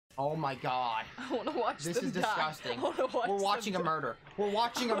Oh my god. I want to watch This them is die. disgusting. I wanna watch We're watching a them die. murder. We're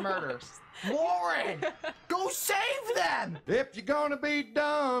watching a murder. Lauren! Go save them! If you're gonna be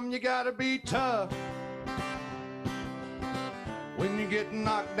dumb, you gotta be tough. When you get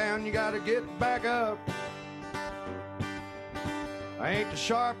knocked down, you gotta get back up. I ain't the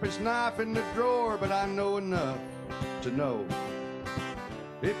sharpest knife in the drawer, but I know enough to know.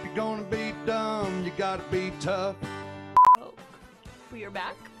 If you're gonna be dumb, you gotta be tough. Oh, we are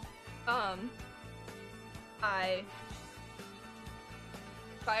back. I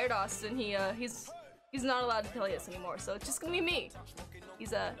fired Austin. He's not allowed to play us anymore, so it's just gonna be me.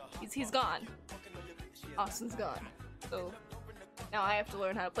 He's gone. Austin's gone. So now I have to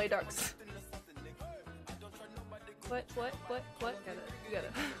learn how to play darks. What? You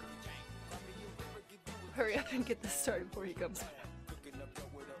gotta hurry up and get this started before he comes back.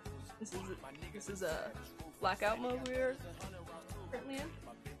 This is a blackout mode we're currently in.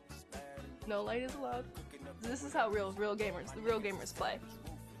 No light is allowed. This is how the real gamers play.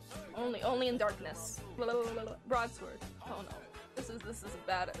 Only in darkness. Broadsword. Oh no.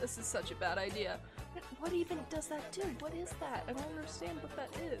 This is such a bad idea. What even does that do? What is that? I don't understand what that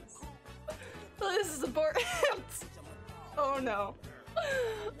is. Oh, this is important. Oh no.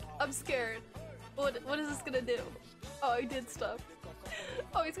 I'm scared. What is this gonna do? Oh, he did stuff.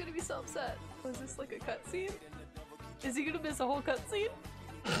 Oh, he's gonna be so upset. Was this like a cutscene? Is he gonna miss a whole cutscene?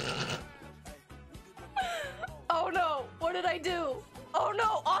 Oh no! What did I do? Oh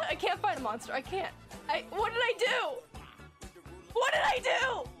no! Oh, I can't find a monster. I can't. What did I do? What did I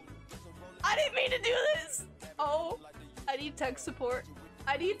do? I didn't mean to do this. Oh, I need tech support.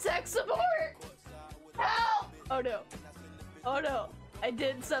 I need tech support. Help! Oh no. Oh no. I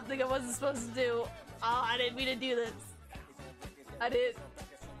did something I wasn't supposed to do. Oh, I didn't mean to do this. I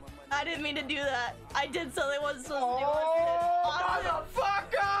didn't mean to do that. I did something I wasn't supposed to do.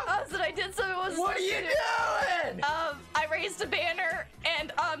 Motherfucker! Austin, I did something I wasn't What are supposed you to do. doing? I raised a banner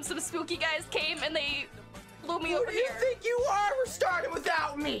and some spooky guys came and they flew me Who over do you here. think you are? We're starting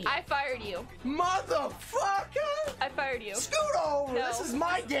without me. I fired you. Motherfucker! I fired you. Scoot over. No. This is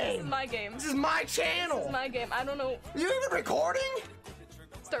my game. This is my game. This is my channel. This is my game. I don't know. You even recording?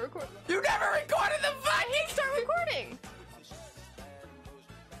 Start recording. You never recorded the I hate start recording.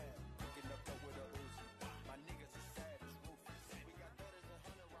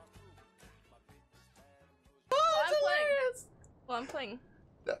 Well, I'm playing.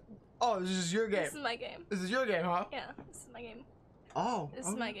 Oh, this is your game. This is my game. This is your game, huh? Yeah, this is my game. Oh. This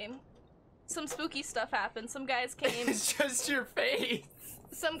is my game. Some spooky stuff happened. Some guys came. It's just your face.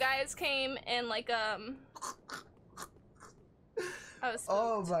 Some guys came and like I was spooked.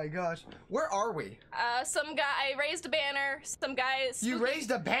 Oh my gosh. Where are we? Some guy. I raised a banner. Some guys. You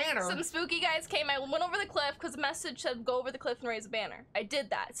raised a banner? Some spooky guys came. I went over the cliff because the message said go over the cliff and raise a banner. I did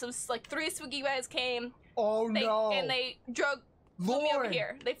that. So it's like 3 spooky guys came. Oh no. And they flew me over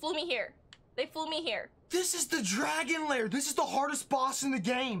here. They flew me here. They flew me here. This is the dragon lair. This is the hardest boss in the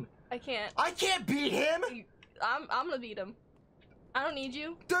game. I can't. I can't beat him. I'm gonna beat him. I don't need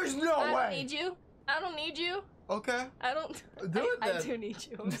you. There's no way. I don't need you. I don't need you. Okay. I don't. Do it then. I do need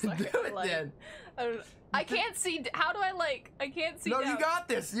you. I'm sorry. Do it then. I don't. I can't see. How do I like? I can't see. No, down. you got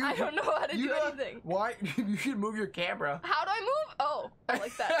this. I don't know how to do anything. Why? You should move your camera. How do I move? Oh, I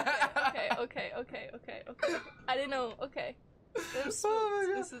like that. Okay. I didn't know. Okay. Oh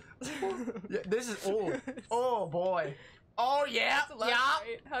my God. This is. Yeah, this is oh boy. Oh yeah. It's a ladder,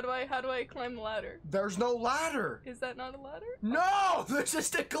 Yeah. right? How do I climb the ladder? There's no ladder. Is that not a ladder? No, there's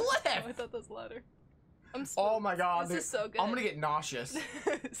just a cliff. Oh, I thought that was a ladder. I'm spooked. Oh my God. This is so good. I'm gonna get nauseous.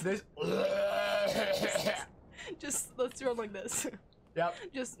 This. Just let's run like this. Yep.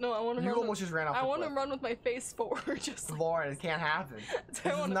 Just no. I want to. You almost just ran off. I the want to cliff. run with my face forward. Just like, Lauren, it can't happen. This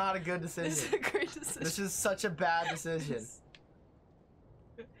is not a good decision. This is a great decision. This is such a bad decision.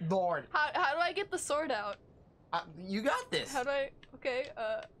 Lauren. How do I get the sword out? You got this. How do I? Okay.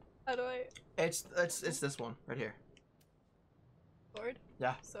 How do I? It's this one right here. Sword.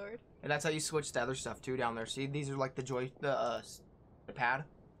 Yeah. Sword. And that's how you switch to other stuff too down there. See, these are like the pad.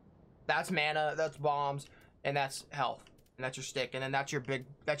 That's mana. That's bombs, and that's health, and that's your stick, and then that's your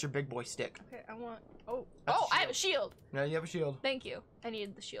big boy stick. Okay. I want. Oh. That's a Oh! I have a shield. Yeah, you have a shield. Thank you. I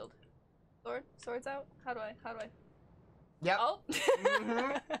needed the shield. Sword. Sword's out. How do I? Yep. Oh.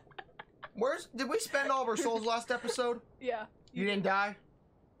 Mhm. Did we spend all of our souls last episode? Yeah. You didn't die?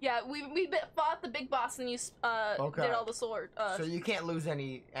 Yeah, we fought the big boss and you Okay. did all the sword. So you can't lose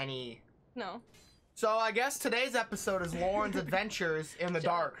any. No. So I guess today's episode is Lauren's adventures in the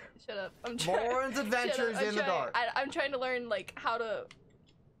dark. Shut up. I'm trying. Lauren's adventures in the dark. I'm trying to learn like how to.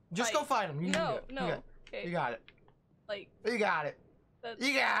 Just fight. go fight him. You can do it. No. You Okay. got it. Like. You got it. That's,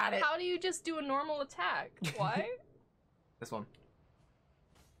 You got it. how do you just do a normal attack? Why? This one.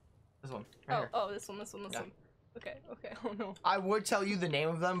 This one. Oh, Right here. oh, this one. Yeah. Okay, okay. Oh no. I would tell you the name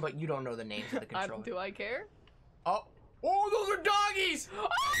of them, but you don't know the names of the controller. Do I care? Oh, those are doggies!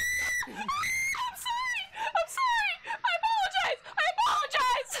 I'm sorry! I'm sorry! I apologize! I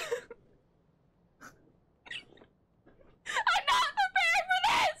apologize! I'm not prepared for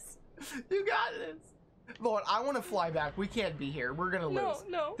this! You got this. Lord, I want to fly back. We can't be here. We're gonna lose.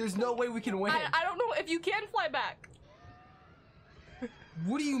 No. There's no way we can win. I don't know if you can fly back.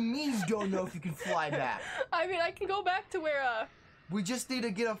 What do you mean you don't know if you can fly back? I mean, I can go back to where, We just need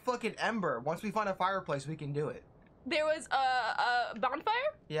to get a fucking ember. Once we find a fireplace, we can do it. there was a bonfire?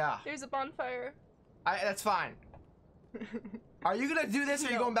 Yeah, There's a bonfire. that's fine. Are you gonna do this, or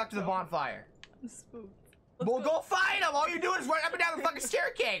are you No, going back to the bonfire? I'm spooked. Well, go find them. All you're doing is running up and down the fucking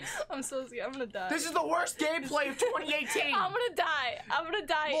staircase. I'm so scared. I'm gonna die. This is the worst gameplay of 2018. I'm gonna die. I'm gonna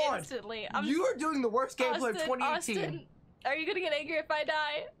die Lord, instantly. You are doing the worst gameplay of Austin, 2018. Austin, are you gonna get angry if I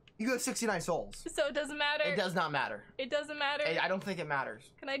die? You have 69 souls. So it doesn't matter? It does not matter. It doesn't matter? I don't think it matters.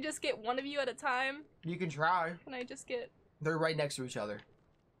 Can I just get one of you at a time? You can try. Can I just get... They're right next to each other.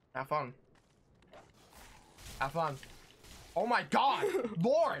 Have fun. Have fun. Oh my god!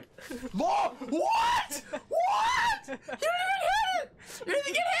 Lord! Lord! What? What? You didn't even hit it! You didn't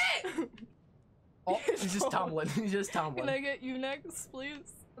even get hit! Oh, he's just tumbling. He's just tumbling. Can I get you next,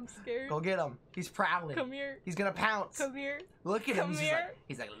 please? I'm scared. Go get him. He's prowling. Come here. He's gonna pounce. Come here. Look at him. Come He's just here.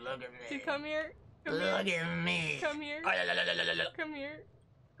 he's like, look at me. Dude, come here. Come Look here. at me. Come here. Oh, la, la, la, la, la, la. Come here.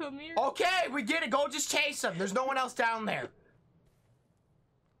 Come here. Okay, we get it. Go just chase him. There's no one else down there.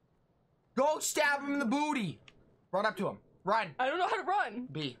 Go stab him in the booty. Run up to him. Run. I don't know how to run.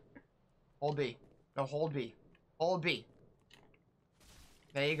 B. Hold B. No, hold B. Hold B.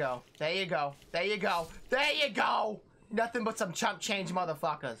 There you go. There you go. There you go. There you go. Nothing but some chump change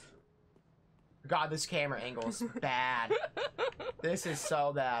motherfuckers. God, this camera angle is bad. This is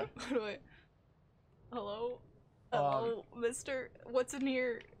so bad. Wait. Hello? Hello, mister? What's in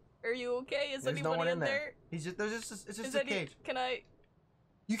here? Are you okay? Is There's no anybody one in there? there. He's just, it's just Is a any- cage. Can I...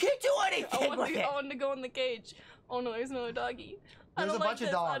 You can't do anything with it. I want to go in the cage. Oh no, there's another doggy. I There's don't a like bunch of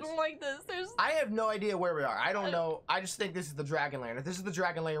this. I dogs. don't like this. There's... I have no idea where we are. I don't know. I just think this is the Dragon Lair. If this is the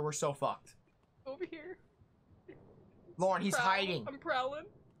Dragon Lair, we're so fucked. Over here. Lauren, he's Prowl. hiding. I'm prowling.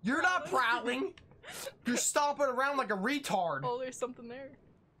 You're not prowling. You're stomping around like a retard. Oh, there's something there.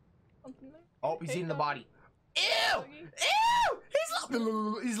 Something there. Oh, he's Hey, eating the dog. body. Ew! Doggy.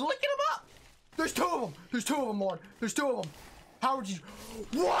 Ew! He's licking him up. There's two of them. There's two of them, Lauren. There's two of them. How would you?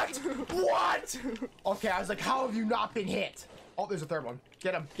 What? What? Okay, I was like, how have you not been hit? Oh, there's a third one.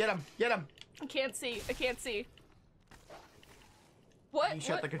 Get him. Get him. Get him. I can't see. I can't see. What? You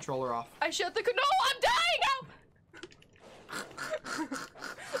shut What? the controller off. I shut the... No, I'm dying now!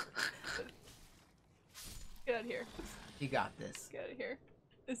 Get out of here. You got this. Get out of here.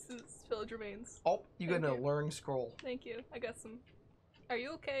 This is Village Remains. Oh, you got an Thank you. alluring scroll. Thank you. I got some. Are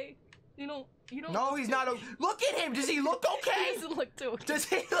you okay? You don't No, look he's too- not. Look at him. Does he look He okay? doesn't look too okay. Does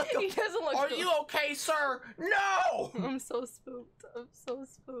he look? He doesn't look Are too you okay, sir? No. I'm so spooked. I'm so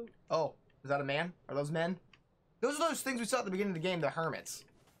spooked. Oh, is that a man? Are those men? Those are those things we saw at the beginning of the game, the hermits.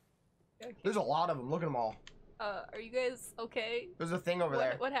 Okay. There's a lot of them. Look at them all. Are you guys okay? There's a thing over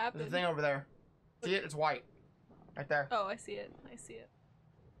there. What happened? There's a thing over there. See it? It's white. Right there. Oh, I see it. I see it.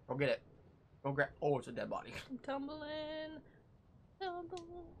 Go get it. Go grab. Oh, it's a dead body. I'm tumbling. Tumbling.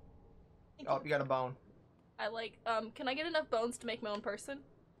 Thank Oh, you. you got a bone. I like, can I get enough bones to make my own person?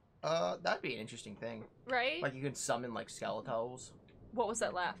 That'd be an interesting thing. Right? Like you could summon like skeletons. What was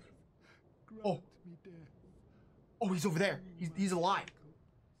that laugh? Oh. Oh, he's over there. He's alive.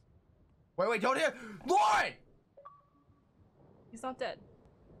 Wait, don't hit. Lauren! He's not dead.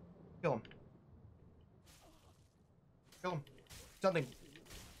 Kill him. Kill him. Something.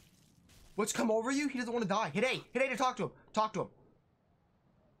 What's come over you? He doesn't want to die. Hit A. Hit A to talk to him. Talk to him.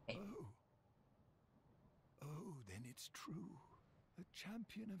 Hey. Oh, then it's true. A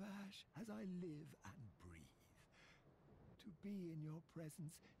champion of Ash as I live and breathe. To be in your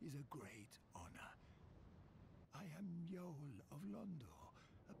presence is a great honor. I am Yol of Londor,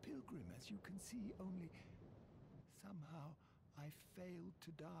 a pilgrim as you can see, only somehow I failed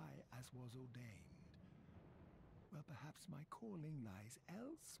to die as was ordained. Well, perhaps my calling lies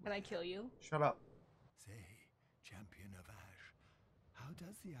elsewhere. Can I kill you? Shut up. Say, champion of Ash, how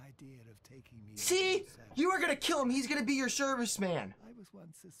does the idea of taking me See? over yourself- You are gonna kill him. He's gonna be your serviceman. I was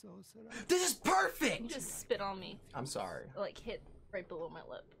once a sorcerer. This is You perfect. just spit on me. I'm sorry. Like, hit right below my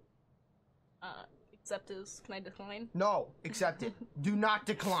lip. Accept is, can I decline? No, accept it. Do not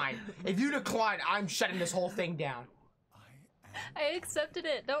decline. If you decline, I'm shutting this whole thing down. I I accepted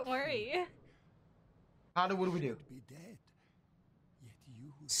it. Don't worry. What do we do? Be dead. Yet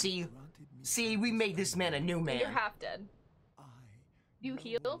you who See, granted me see, we made this man a new You're man. half dead. I You know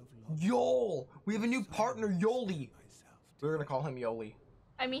heal? of love Yol, we have a new partner, Yoli. myself. We're gonna call him Yoli.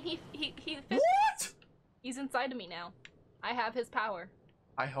 I mean, he fits. What? He's inside of me now. I have his power.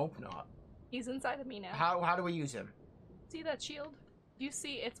 I hope not. He's inside of me now. How do we use him? See that shield? Do you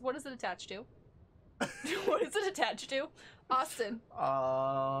see it's what is it attached to? What is it attached to? Austin,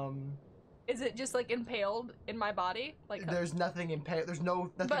 is it just like impaled in my body? Like There's nothing impaled. There's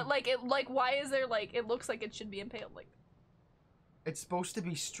nothing. but like why is there like it looks like it should be impaled like It's supposed to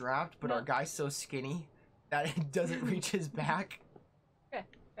be strapped, but No. our guy's so skinny that it doesn't reach his back. okay.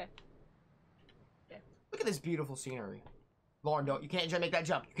 Look at this beautiful scenery. Lauren, you can't make that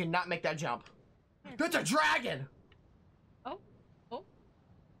jump. You cannot make that jump. That's a dragon! Oh.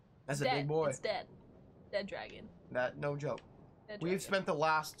 That's It's a dead. big boy. It's dead. Dead dragon. No joke. Dead We've dragon. spent the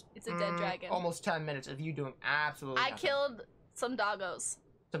last It's a dead dragon. almost 10 minutes of you doing absolutely I nothing. killed some doggos.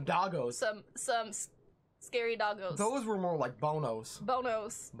 Some doggos. Some scary doggos. Those were more like bonos.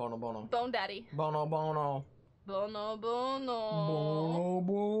 Bonos. Bono. Bone daddy. Bono. Bono. Bono.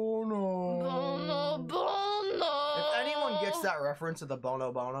 Bono. If anyone gets that reference of the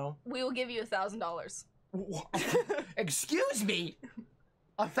Bono, we will give you $1,000. excuse me,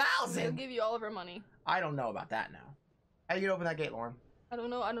 We'll 1,000. give you all of our money. I don't know about that now. How you gonna open that gate, Lauren? I don't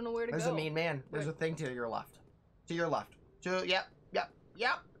know where to There's go. a mean man. There's Where? a thing to your left. To your left.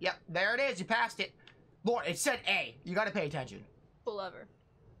 Yep. There it is. You passed it. Lauren, it said A. You gotta pay attention. Pull lever.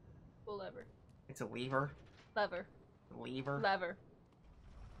 Pull lever. It's a lever. Lever. Lever. Lever.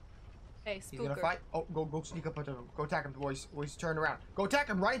 Hey, He's gonna spooker. fight. Oh, go sneak up to him. Go attack him, boys. Boys, turn around. Go attack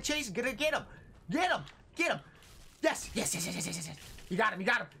him. Run and chase him. Get him. Get him. Yes. You got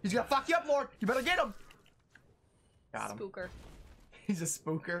him. He's gonna fuck you up, Lauren. You better get him. Got him. Spooker. He's a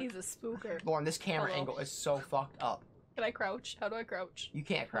spooker. He's a spooker. Lauren, this camera Hello. angle is so fucked up. Can I crouch? How do I crouch? You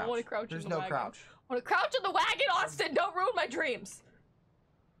can't crouch. I want to crouch There's in the no wagon. crouch. I want to crouch in the wagon, Austin! Don't ruin my dreams!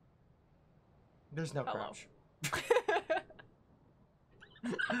 There's no Hello. crouch.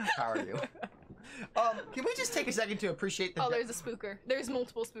 How are you? Can we just take a second to appreciate the... Oh, there's a spooker. There's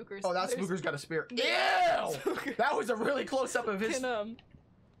multiple spookers. Oh, that There's- spooker's got a spear. Yeah. Ew! Spooker. That was a really close-up of his Can,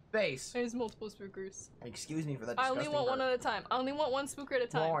 face. there's multiple spookers. Excuse me for that I disgusting only want one burp. at a time. I only want one spooker at a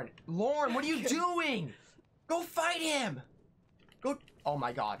time. Lauren, what are you doing? Go fight him! Go... Oh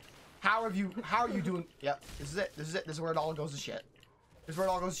my god. How are you doing? Yep, this is it. This is where it all goes to shit.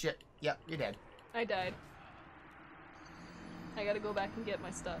 Yep, you're dead. I died. I gotta go back and get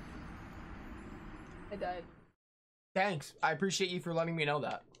my stuff. I died. Thanks. I appreciate you for letting me know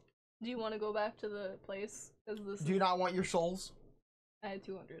that. Do you want to go back to the place? Because this Do you not want your souls? I had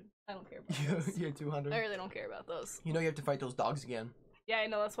 200. I don't care about those. You had 200. I really don't care about those. You know you have to fight those dogs again. Yeah, I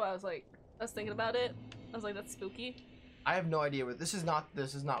know. That's why I was thinking about it. I was like, that's spooky. I have no idea what this is. Not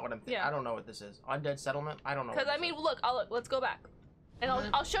what I'm thinking. Yeah. I don't know what this is. Undead settlement. I don't know. Because what I this mean, is. look. Let's go back, and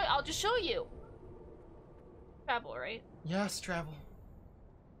I'll show. I'll just show you. Travel, right? Yes, travel.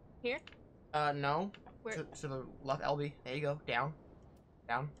 Here. No. Where? To the left, LB. There you go. Down.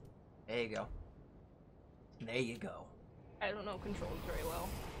 There you go. I don't know controls very well.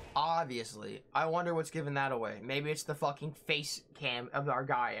 Obviously. I wonder what's giving that away. Maybe it's the fucking face cam of our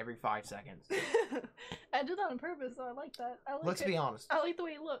guy every 5 seconds. I did that on purpose, so I like that. I like Let's it. be honest. I like the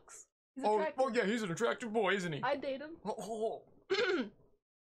way he looks. He's attractive. yeah, he's an attractive boy, isn't he? I'd date him. Oh.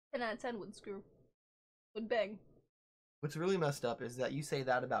 10 out of 10 would screw. Would bang. What's really messed up is that you say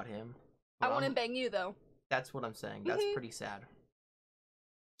that about him. I but wouldn't bang you though. That's what I'm saying. That's Mhm. pretty sad.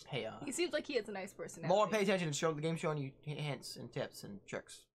 Hey, He seems like he has a nice personality. Lauren, pay attention. The game's showing you hints and tips and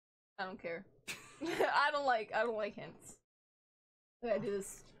tricks. I don't care. I don't like hints. I gotta do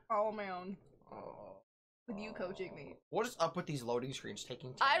this all on my own. With you coaching me. What is up with these loading screens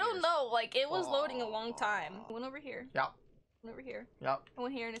taking 10 I don't years? know, like it was loading a long time. I went over here. Yep. Went over here. Yep. I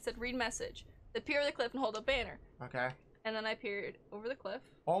went here and it said read message. Appear over the cliff and hold up banner. Okay. And then I appeared over the cliff.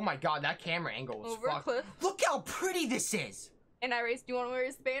 Oh my god, that camera angle was Over a fucked. cliff. Look how pretty this is! And I raised. Do you want to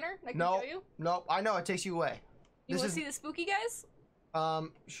raise the banner? I can No. show you. Nope, I know, it takes you away. You This want is- to see the spooky guys?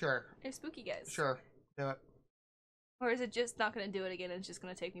 Sure. They're spooky guys. Sure. Do it. Or is it just not gonna do it again? And it's just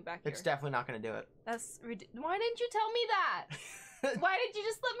gonna take me back here. It's definitely not gonna do it. That's why didn't you tell me that? Why did you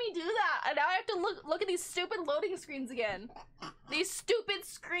just let me do that? And now I have to look at these stupid loading screens again. These stupid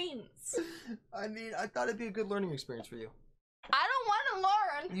screens. I mean, I thought it'd be a good learning experience for you. I don't want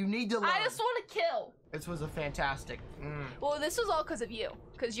to learn. You need to learn. I just want to kill. This was a fantastic. Well, this was all because of you.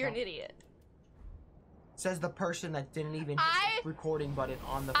 Because you're an idiot. Says the person that didn't even hit I- the recording button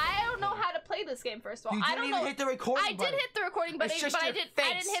on the. I don't know how to play this game. First of all, You I didn't don't even know. hit the recording I button. did hit the recording button, It's just but I your didn't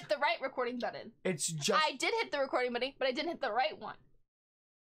face. hit the right recording button. It's just. I did hit the recording button, but I didn't hit the right one.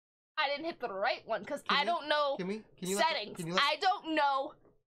 I didn't hit the right one because I don't know Can you settings. Can you let, I don't know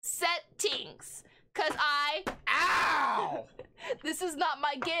settings because Ow! this is not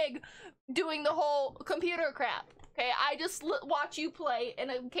my gig doing the whole computer crap. Okay, I just watch you play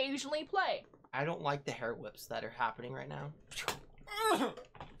and occasionally play. I don't like the hair whips that are happening right now.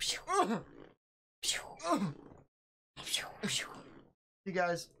 You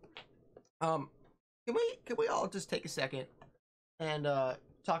guys, can we all just take a second and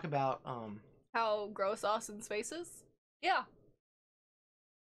talk about How gross Austin's face is? Yeah.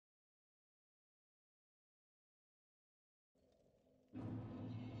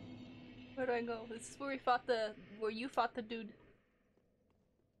 Where do I go? This is where you fought the dude.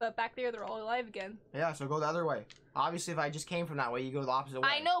 But back there, they're all alive again. yeah, so go the other way. Obviously, if I just came from that way, you go the opposite way.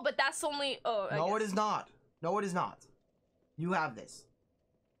 I know, but that's only. Oh, I No, guess. it is not. No, it is not. You have this.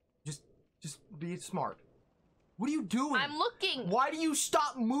 Just be smart. What are you doing? I'm looking. Why do you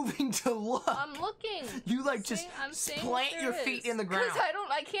stop moving to look? I'm looking. You like just I'm saying plant what your there feet is. in the ground. 'Cause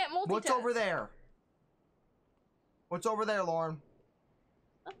I can't multitask. What's over there? What's over there, Lauren?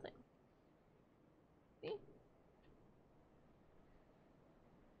 Nothing. See?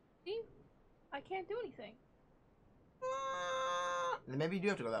 See? I can't do anything. Then maybe you do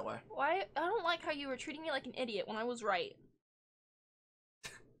have to go that way. Why? I don't like how you were treating me like an idiot when I was right.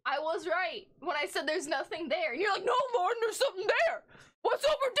 I was right when I said there's nothing there. And you're like, no, Lauren, there's something there. What's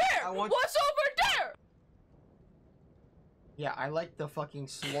over there? What's over there? Yeah, I like the fucking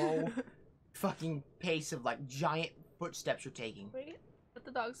slow fucking pace of like giant footsteps you're taking. Wait, let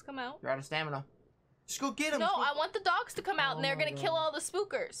the dogs come out. You're out of stamina. Just go get them. No, I want the dogs to come out and they're Oh gonna my kill God. all the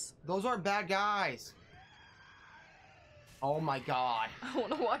spookers. Those aren't bad guys. Oh my god. I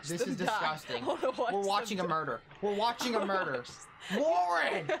wanna watch This them is die. disgusting. I wanna watch We're watching a them murder. We're watching a murder.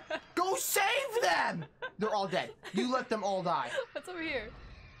 Lauren! Go save them! They're all dead. You let them all die. What's over here?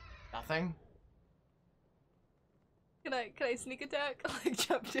 Nothing. Can I sneak attack? Like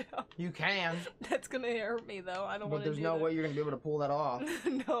jump down? You can. That's gonna hurt me though. I don't But want to there's do no that. way you're gonna be able to pull that off.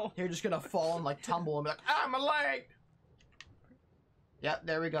 No. You're just gonna fall and like tumble and be like, ah, my leg! Yep,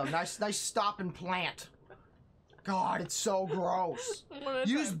 there we go. Nice stop and plant. God, it's so gross. One at a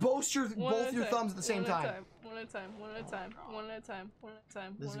Use time. both your One at a time. thumbs at the same One at a time. One at a time. One at a time. One at a time. One at a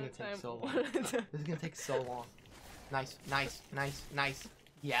time. This is One gonna at a time. take so long. One at a time. This is gonna take so long. Nice.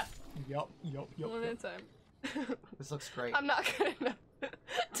 Yep. One at a time. This looks great. I'm not good enough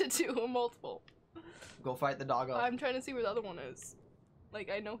to do a multiple. Go fight the doggo. I'm trying to see where the other one is. Like,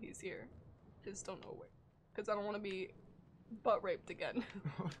 I know he's here. Just don't know where. Because I don't want to be butt raped again.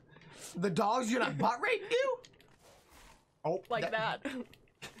 The dog's gonna butt rape you? Oh, Like that.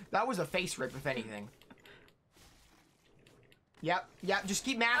 That was a face rape, if anything. Yep. Just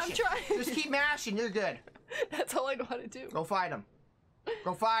keep mashing. I'm trying. Just keep mashing. You're good. That's all I know how to do. Go fight him.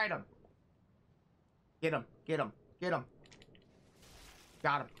 Go fight him. Get him.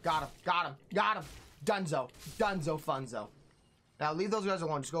 Got him. Dunzo funzo. Now leave those guys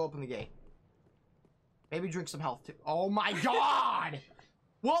alone. Just go open the gate. Maybe drink some health too. Oh my god!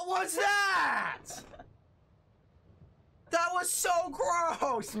 What was that? That was so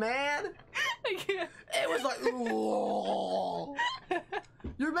gross, man. I can't. It was like, ooh.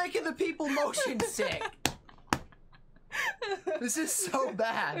 You're making the people motion sick. This is so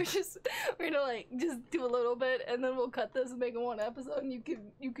bad. We're gonna like just do a little bit and then we'll cut this and make it one episode and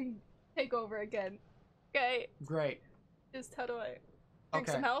you can take over again. Okay? Great. Just how do I drink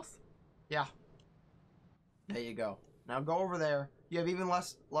Okay. some health? Yeah. There you go. Now go over there. You have even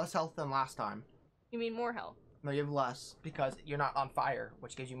less health than last time. You mean more health? No, you have less because you're not on fire,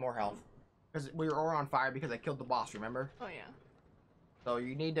 which gives you more health. Because we were on fire because I killed the boss, remember? Oh yeah. So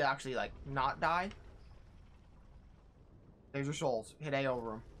you need to actually like not die. There's your souls. Hit A over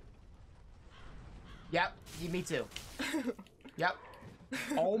them. Yep, me too. Yep.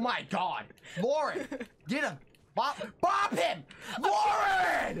 Oh my god. Lauren! Get him! Bop him!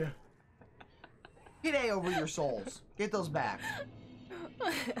 Lauren! Hit A over your souls. Get those back.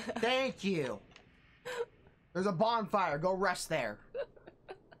 Thank you. There's a bonfire. Go rest there.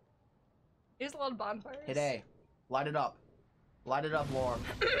 There's a lot of bonfires. Hit A. Light it up. Light it up, Lauren.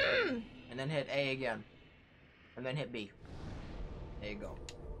 And then hit A again. And then hit B. There you go.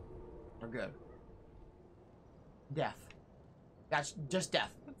 We're good. Death. That's just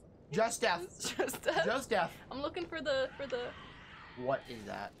death. Just death. Just death. Just death. I'm looking for the What is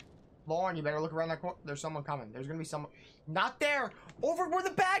that? Lauren, you better look around that corner. There's someone coming. There's gonna be someone. Not there! Over where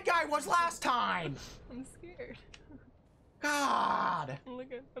the bad guy was last time! I'm scared. God.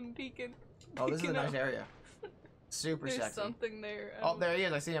 Look at, I'm peeking. Oh, this is a Peeking nice out. area. Super There's sexy. something there. Oh, there he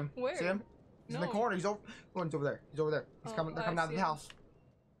is. I see him. Where? See him? He's in the No. corner. He's over. Oh, he's over there. He's over there. He's Oh, coming. They're I coming down to see the him. house.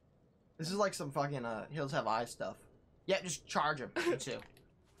 This is like some fucking Hills Have Eyes stuff. Yeah, just charge him. You too.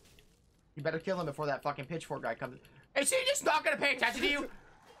 You better kill him before that fucking pitchfork guy comes. Is he just not gonna pay attention to you?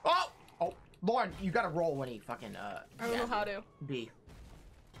 Oh, oh, Lauren, you gotta roll when he fucking I don't know how to. B.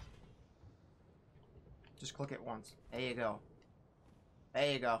 Just click it once. There you go.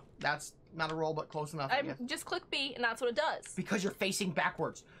 There you go. That's not a roll, but close enough. I I guess. just click B, and that's what it does. Because you're facing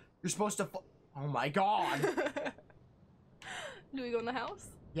backwards. You're supposed to. Oh my god. Do we go in the house?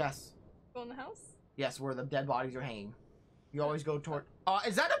 Yes. Go in the house? Yes, where the dead bodies are hanging. You always go toward.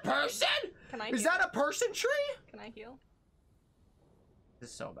 Is that a person? Can I Is heal? that a person tree? Can I heal? This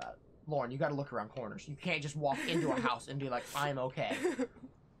is so bad. Lauren, you gotta look around corners. You can't just walk into a house and be like, I'm okay.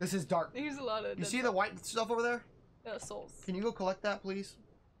 This is dark. There's a lot of You dead see the white stuff over there? souls. Can you go collect that, please?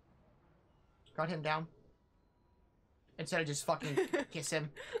 Got him down. Instead of just fucking kiss him.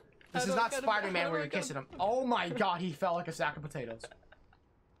 This How is do I not get him? Spider-Man How where do I you're get kissing him? him. Oh my god, he fell like a sack of potatoes.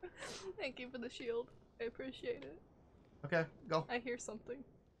 Thank you for the shield. I appreciate it. Okay, go. I hear something.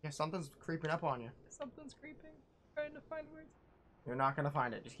 Yeah, something's creeping up on you. Something's creeping. Trying to find words. You're not gonna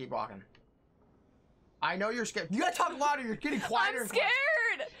find it. Just keep walking. I know you're scared. You gotta talk louder. You're getting quieter. I'm and quieter.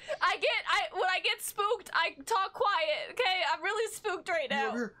 scared! When I get spooked, I talk quiet, okay? I'm really spooked right You're now.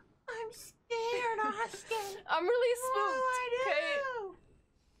 over here. I'm scared, Austin. I'm really spooked, okay?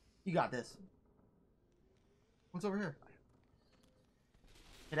 You got this. What's over here?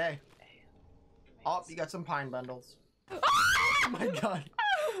 Today. Oh, you got some pine bundles. Oh my god.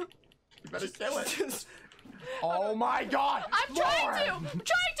 You better kill it. Oh my god. I'm trying to! Lauren! I'm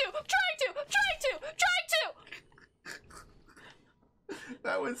trying to! I'm trying to! I'm trying to! I'm trying to!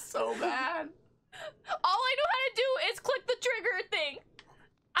 That was so bad. All I know how to do is click the trigger thing.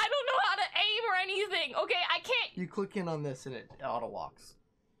 I don't know how to aim or anything, okay? I can't. You click in on this and it auto locks.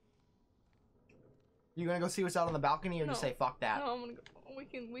 You gonna go see what's out on the balcony or just No. say fuck that? No, I'm gonna go. We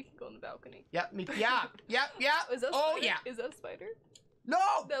can go on the balcony. Yep, me, yeah, yep. Is that a Oh spider? yeah. Is that a spider? No!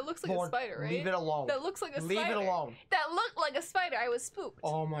 That looks like Lauren, a spider, right? Leave it alone. That looks like a Leave spider. it alone. That looked like a spider. I was spooked.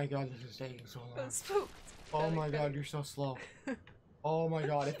 Oh my god, this is taking so I long. was spooked. Oh Got it, my got god, it. you're so slow. Oh my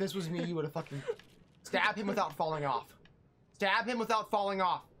god, if this was me, you would have fucking stab him without falling off. Stab him without falling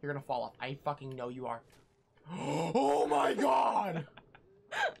off. You're gonna fall off. I fucking know you are. Oh my god!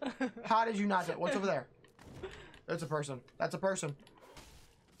 How did you not do it? What's over there? There's a person. That's a person.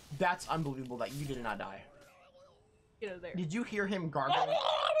 That's unbelievable that you did not die. Get out of there. Did you hear him gargling?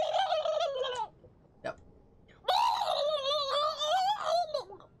 Yep.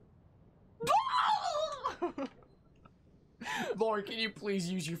 Lauren, can you please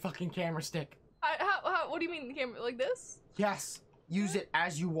use your fucking camera stick? What do you mean the camera? Like this? Yes. Use it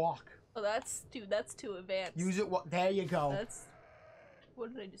as you walk. Oh, that's too advanced. Use it. There you go. That's.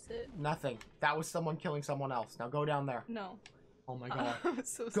 What did I just hit? Nothing. That was someone killing someone else. Now go down there. No. Oh my god. I'm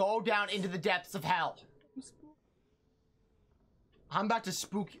so Go down into the depths of hell. spooked. I'm about to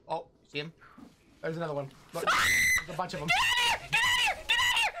spook you. Oh, see him? There's another one. Look, there's a bunch of them. Get out of here! Get out of here! Get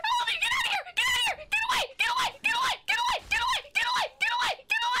out of here! Help me! Get out of here! Get out of here! Get away! Get away! Get away! Get away! Get away! Get away! Get away!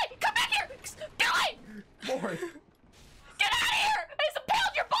 Get away! Come back here! Get away! Lauren, Get out of here! I just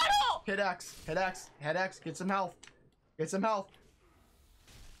impaled your butthole! hit X. Hit X. Hit X. Get some health. Get some health.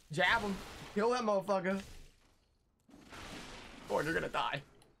 Jab him. Kill that motherfucker. Or you're gonna die.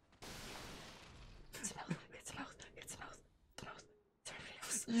 Get some health. Get some health. Get some health. Get some health. Somebody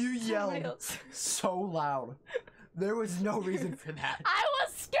else. You Somebody yelled else. so loud. There was no reason for that. I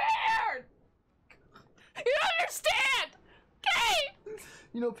was scared! You don't understand! Okay?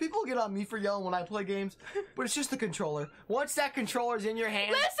 You know, people get on me for yelling when I play games, but it's just the controller. Once that controller's in your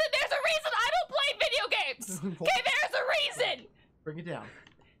hand, Listen, there's a reason I don't play video games! Okay, there's a reason! bring it down.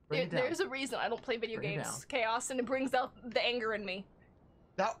 Bring it down. There's a reason I don't play video Bring it games. down. Okay, Austin, it brings out the anger in me.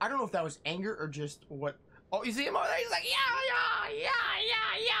 That, I don't know if that was anger or just what. Oh, you see him over there? He's like, yeah.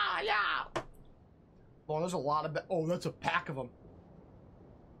 Well, there's a lot of. Oh, that's a pack of them.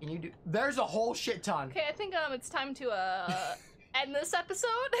 Can you do? There's a whole shit ton. Okay, I think it's time to end this episode.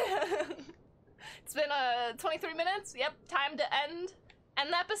 It's been 23 minutes. Yep, time to end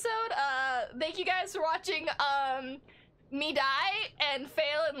the episode. Thank you guys for watching me die and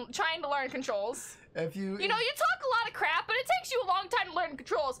fail and trying to learn controls. If you. You know, you talk a lot of crap, but it takes you a long time to learn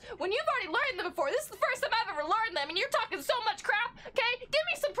controls. When you've already learned them before, this is the first time I've ever learned them, and you're talking so much crap, okay? Give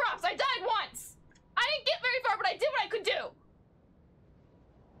me some props. I died once. I didn't get very far, but I did what I could do.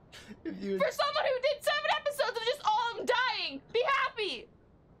 If you. For someone who did 7 episodes of just all of them dying, be happy.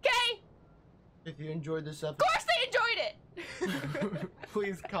 Okay? If you enjoyed this episode. Of course they enjoyed it.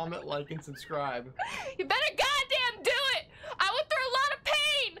 Please comment, like, and subscribe. You better